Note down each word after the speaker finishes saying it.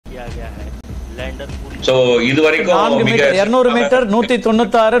So இது வரைக்கும் 200 metre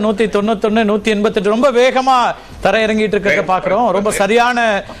 196 191 188 ரொம்ப வேகமா தர இறங்கிட்டு இருக்கிறத பாக்குறோம். ரொம்ப சரியான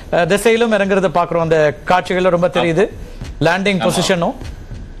திசையிலும் இறங்குறத பாக்குறோம். அந்த காட்சிகள் ரொம்ப தெரியுது. லேண்டிங் பொசிஷனும்.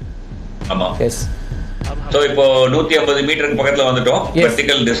 ஆமா. எஸ். சோ இப்போ 150 மீட்டருக்கு பக்கத்துல வந்துட்டோம்.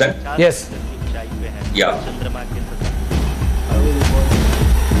 Vertical dissent. எஸ். யா.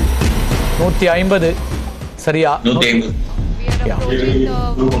 150 சரியா? 150.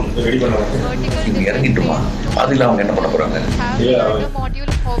 இறங்கிட்டுமா? அதுல அவங்க என்ன பண்ண போறாங்க?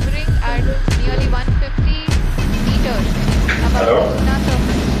 module hovering at nearly 150 meters above Pune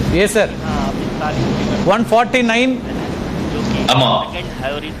surface. Yes sir. 149. ஆமா.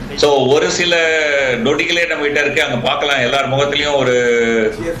 சோ ஒரு சில நொடிகளே நம்ம கிட்ட இருக்கு. அங்க பார்க்கலாம் எல்லார் முகத்திலயும் ஒரு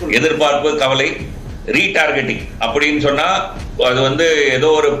எதிர்பார்ப்பு, கவலை. ரீடார்கெட்டிங் அப்படின்னு சொன்னா அது வந்து ஏதோ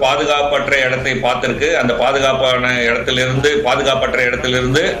ஒரு பாதுகாப்பற்ற இடத்தை பார்த்திருக்கு. அந்த பாதுகாப்பற்ற இடத்திலிருந்து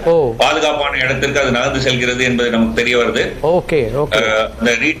பாதுகாப்பான இடத்திற்கு அது நகர்ந்து செல்கிறது என்பது நமக்கு தெரிய வருது. Okay okay.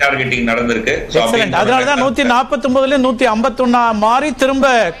 இந்த ரீடார்கெட்டிங் நடந்திருக்கு. அதனால தான் 149ல 151 மாறி திரும்ப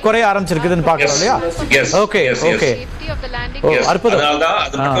குறைய ஆரம்பிச்சிருக்குதுன்னு பார்க்கறோம் இல்லையா? S okay okay. அதனால தான்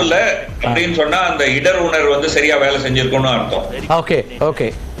அது மட்டும் இல்ல அப்படின்னு சொன்னா அந்த இடர் உணர்வு வந்து சரியா வேலை செஞ்சிருக்கும்னு அர்த்தம். Okay okay.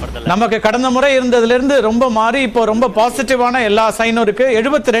 நமக்கு கடந்த முறை இருந்ததுல இருந்து ரொம்ப மாறி இப்போ ரொம்ப பாசிட்டிவான எல்லா சைனும் இருக்கு.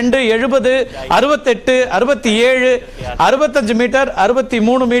 72 70 68 67 65 மீட்டர்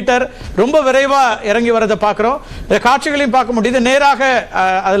 63 மீட்டர் ரொம்ப விரைவா இறங்கி வரதை பார்க்கிறோம். இந்த காட்சிகளையும் பார்க்க முடியுது. நேராக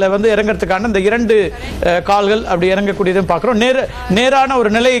அதுல வந்து இறங்குறதுக்கான இந்த 2 கால்கள் அப்படி இறங்கக்கூடியதும் பார்க்கிறோம். நேரான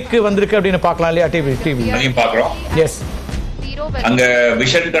ஒரு நிலைக்கு வந்திருக்கு அப்படின்னு பார்க்கலாம் இல்லையா? டிவி பார்க்கிறோம். எஸ். அங்க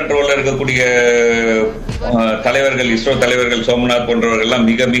விஷன் கண்ட்ரோல்ல இருக்கக்கூடிய தலைவர்கள், இஸ்ரோ தலைவர்கள், சோமநாத் போன்றவர்கள் எல்லாம்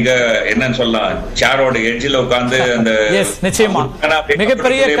மிக மிக என்னன்னு சொல்லலாம், சேரோட எட்ஜில் உட்கார்ந்து அந்த நிச்சயமா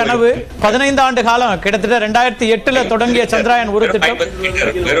மிகப்பெரிய கனவு. 15 ஆண்டு காலம் கிட்டத்தட்ட 2008ல தொடங்கிய சந்திராயன் ஒரு திட்டம்.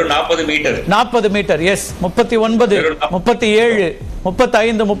 வெறும் 40 மீட்டர் 40 மீட்டர். எஸ். 39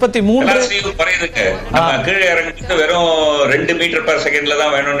 37 35 33 குறையுதுங்க. நம்ம கீழே இறங்கிட்டு வெறும் 2 மீட்டர் பர் செகண்ட்ல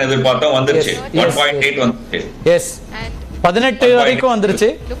தான் வேணும்னு எதிர்பார்த்தோம். வந்துருச்சு 1.8 வந்துருச்சு. எஸ். 18 வரைக்கும் வந்துருச்சு.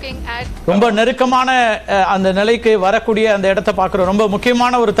 ரொம்ப நெருக்கமான அந்த நிலைக்கு வரக்கூடிய அந்த இடத்தை பார்க்கிறோம். ரொம்ப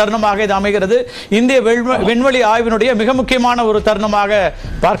முக்கியமான ஒரு தருணமாக இது அமைகிறது. இந்திய விண்வெளி ஆய்வினுடைய மிக முக்கியமான ஒரு தருணமாக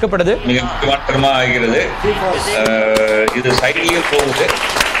பார்க்கப்படுது. மிக முக்கியமான தருணமாக ஆகிறது. இது சைட்லயும் போகுது.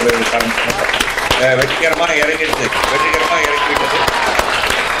 வெற்றிகரமாக இறங்கிடுது.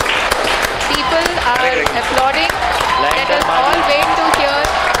 People are applauding. Let us all wait to hear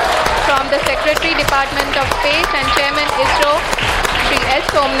from the Secretary Department of Space and Chairman ISRO, Shri S.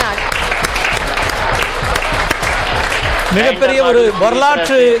 Somnath. மிகப்பெரிய ஒரு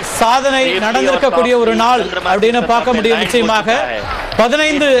வரலாற்று சாதனை நடந்திருக்கக்கூடிய ஒரு நாள் அப்படின்னு பார்க்க முடியும். நிச்சயமாக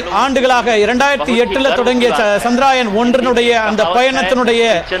 15 ஆண்டுகளாக 2008ல தொடங்கிய சந்திராயன் 1னுடைய அந்த பயணத்தினுடைய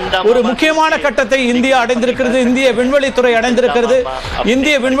ஒரு முக்கியமான கட்டத்தை இந்தியா அடைந்திருக்கிறது. இந்திய விண்வெளித்துறை அடைந்திருக்கிறது.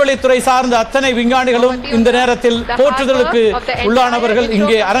 இந்திய விண்வெளித்துறை சார்ந்த அத்தனை விஞ்ஞானிகளும் இந்த நேரத்தில் போற்றுதலுக்கு உள்ளானவர்கள்.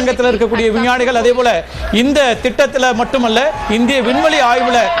 இங்கே அரங்கத்தில் இருக்கக்கூடிய விஞ்ஞானிகள், அதே போல இந்த திட்டத்தில் மட்டுமல்ல இந்திய விண்வெளி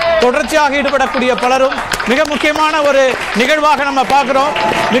ஆய்வுல தொடர்ச்சியாக ஈடுபடக்கூடிய பலரும் மிக முக்கியமான ஒரு நிகழ்வாக நம்ம பார்க்கிறோம்.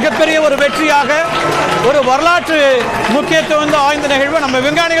 மிகப்பெரிய ஒரு வெற்றியாக ஒரு வரலாற்று முக்கியத்துவம் வாய்ந்த நிகழ்வு நம்ம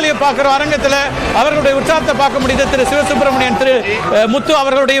விஞ்ஞானிகளையும் பார்க்கிறோம். அரங்கத்தில் அவர்களுடைய உற்சாகத்தை பார்க்க முடியுது. திரு சிவசுப்பிரமணியன், திரு முத்து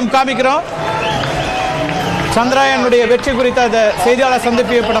அவர்களுடையும் காமிக்கிறோம். சந்திராயனுடைய வெற்றி குறித்த அந்த செய்தியாளர்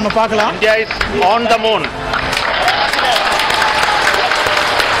சந்திப்பை இப்ப நம்ம பார்க்கலாம். On the moon.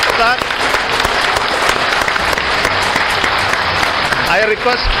 Sir,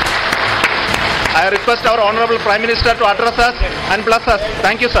 I request our Honorable Prime Minister to address us and bless us.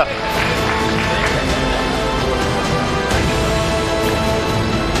 Thank you, sir.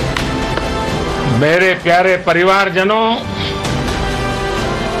 मेरे प्यारे परिवारजनों,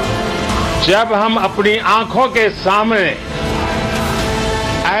 जब हम अपनी आंखों के सामने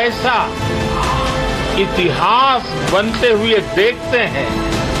ऐसा इतिहास बनते हुए देखते हैं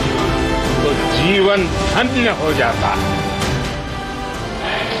तो जीवन धन्य हो जाता है।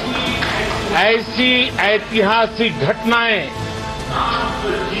 ऐसी ऐतिहासिक घटनाएं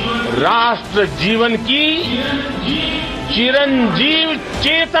राष्ट्र जीवन की चिरंजीव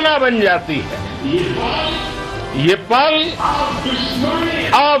चेतना बन जाती है। ये पल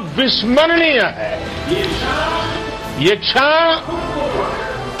अविस्मरणीय है। ये क्षण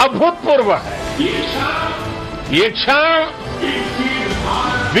अभूतपूर्व है। ये क्षण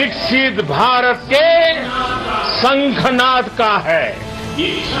विकसित भारत के शंखनाद का है।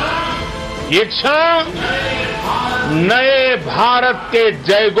 ये क्षण नए भारत के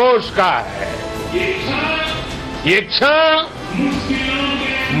जयघोष का है। ये क्षण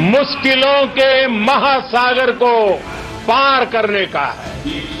मुश्किलों के महासागर को पार करने का है।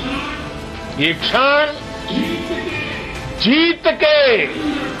 ये क्षण जीत के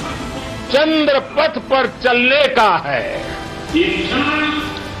चंद्र पथ पर चलने का है।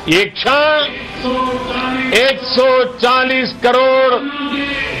 ये क्षण 140 करोड़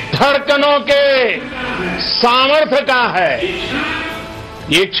धड़कनों के सामर्थ्य का है।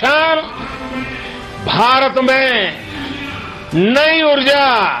 ये क्षण भारत में नई ऊर्जा,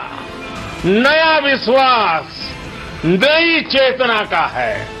 नया विश्वास, नई चेतना का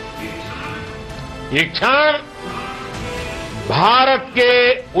है। ये क्षण भारत के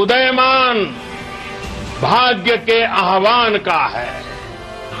उदयमान भाग्य के आह्वान का है।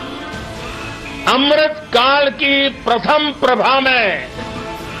 अमृत काल की प्रथम प्रभा में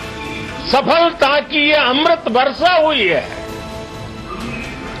सफलता की ये अमृत वर्षा हुई है।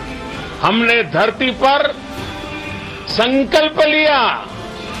 हमने धरती पर संकल्प लिया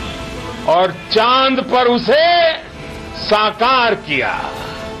और चांद पर उसे साकार किया।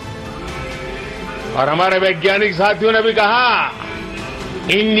 और हमारे वैज्ञानिक साथियों ने भी कहा,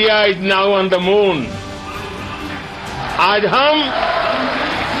 India is now on the moon. आज हम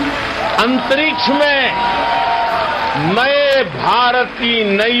अंतरिक्ष में नए भारत की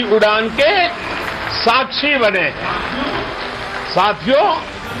नई उड़ान के साक्षी बने हैं। साथियों,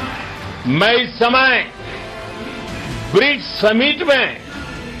 मैं इस समय ब्रिक्स समिट में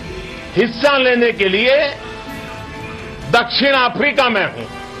हिस्सा लेने के लिए दक्षिण अफ्रीका में हूं,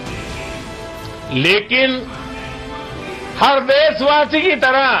 लेकिन हर देशवासी की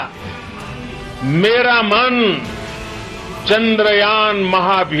तरह मेरा मन चंद्रयान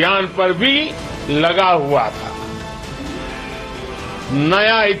महाअभियान पर भी लगा हुआ था।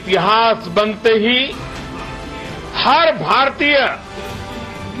 नया इतिहास बनते ही हर भारतीय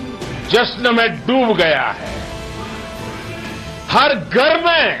जश्न में डूब गया है। हर घर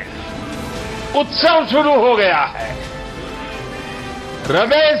में उत्सव शुरू हो गया है।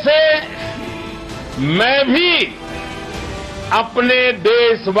 हृदय से मैं भी अपने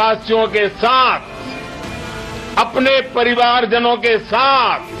देशवासियों के साथ, अपने परिवारजनों के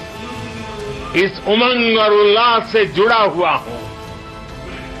साथ इस उमंग और उल्लास से जुड़ा हुआ हूं।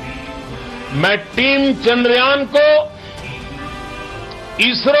 मैं टीम चंद्रयान को,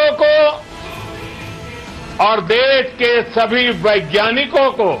 इसरो को और देश के सभी वैज्ञानिकों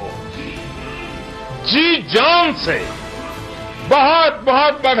को जी जान से बहुत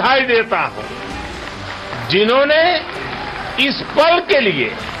बहुत बधाई देता हूं, जिन्होंने इस पल के लिए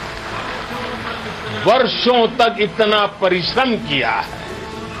वर्षों तक इतना परिश्रम किया है।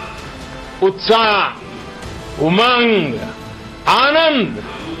 उत्साह, उमंग, आनंद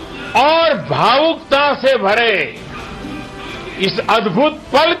और भावुकता से भरे इस अद्भुत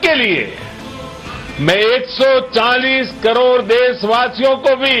पल के लिए मैं 140 करोड़ देशवासियों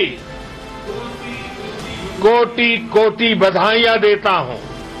को भी कोटि कोटि बधाइयां देता हूं।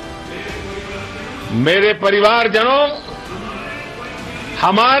 मेरे परिवारजनों,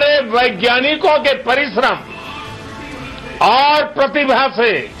 हमारे वैज्ञानिकों के परिश्रम और प्रतिभा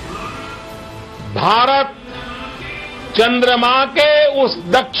से भारत चंद्रमा के उस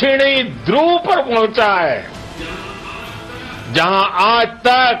दक्षिणी ध्रुव पर पहुंचा है, जहां आज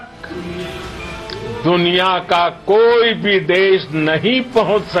तक दुनिया का कोई भी देश नहीं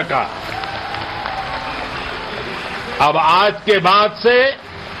पहुंच सका। अब आज के बाद से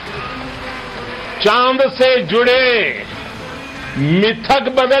चांद से जुड़े मिथक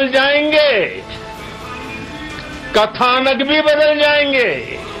बदल जाएंगे, कथानक भी बदल जाएंगे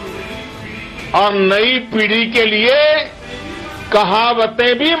और नई पीढ़ी के लिए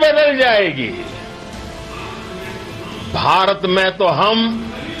कहावतें भी बदल जाएगी। भारत में तो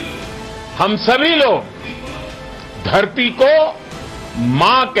हम सभी लोग धरती को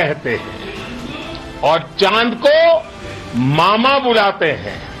मां कहते हैं और चांद को मामा बुलाते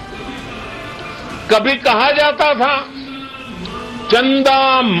हैं। कभी कहा जाता था,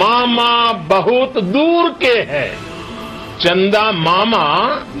 चंदा मामा बहुत दूर के हैं। चंदा मामा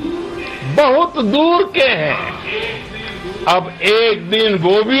बहुत दूर के हैं। अब एक दिन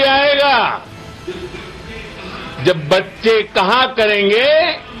वो भी आएगा जब बच्चे कहा करेंगे,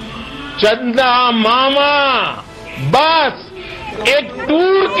 चंदा मामा बस एक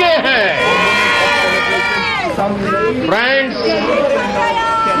टूर के हैं। Friends,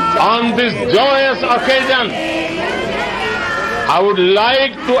 on this joyous occasion, I would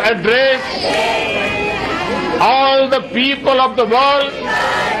like to address all the people of the world,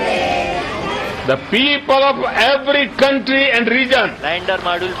 the people of every country and region. Lander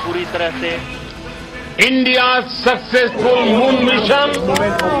module पूरी तरह से India's successful moon mission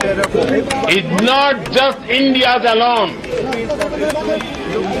is not just India's alone.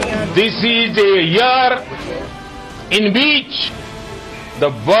 This is a year in which the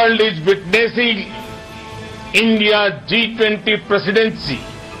world is witnessing India's G20 presidency.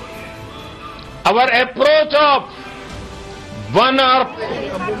 Our approach of one earth,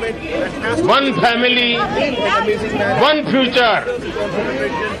 one family, one future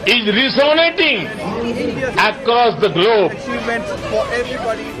is resonating across the globe.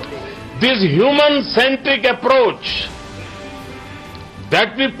 This human-centric approach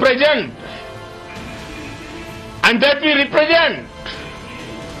that we present and that we represent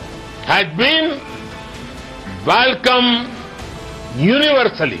has been welcomed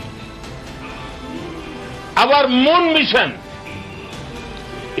universally. Our moon mission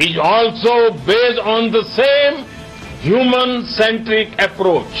is also based on the same human-centric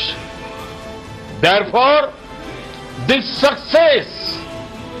approach. Therefore, this success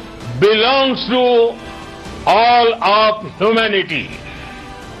belongs to all of humanity,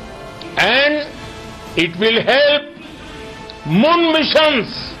 and it will help moon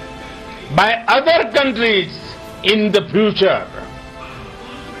missions by other countries in the future.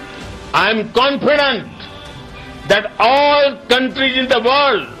 I am confident that all countries in the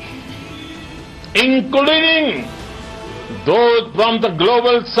world, including those from the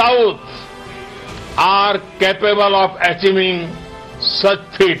global south, are capable of achieving such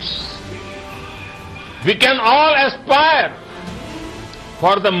feats. We can all aspire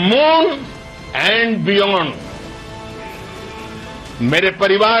for the moon and beyond. मेरे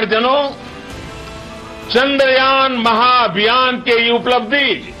परिवारजनों, चंद्रयान महाअभियान के ये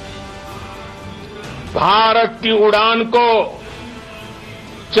उपलब्धि भारत की उड़ान को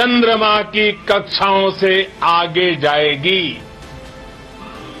चंद्रमा की कक्षाओं से आगे जाएगी।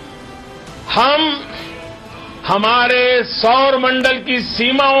 हम हमारे सौर मंडल की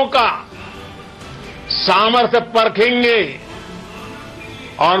सीमाओं का सामर्थ्य परखेंगे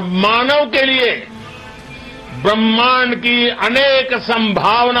और मानव के लिए ब्रह्मांड की अनेक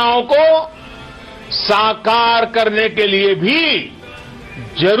संभावनाओं को साकार करने के लिए भी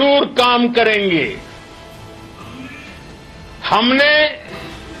जरूर काम करेंगे। हमने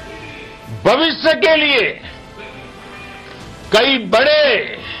भविष्य के लिए कई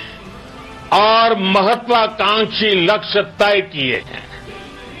बड़े और महत्वाकांक्षी लक्ष्य तय किए हैं।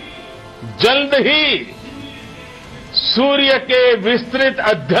 जल्द ही सूर्य के विस्तृत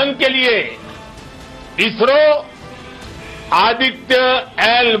अध्ययन के लिए ISRO Aditya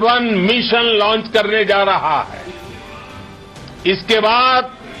L1 mission launch करने जा रहा है। इसके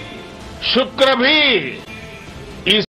बाद शुक्र भी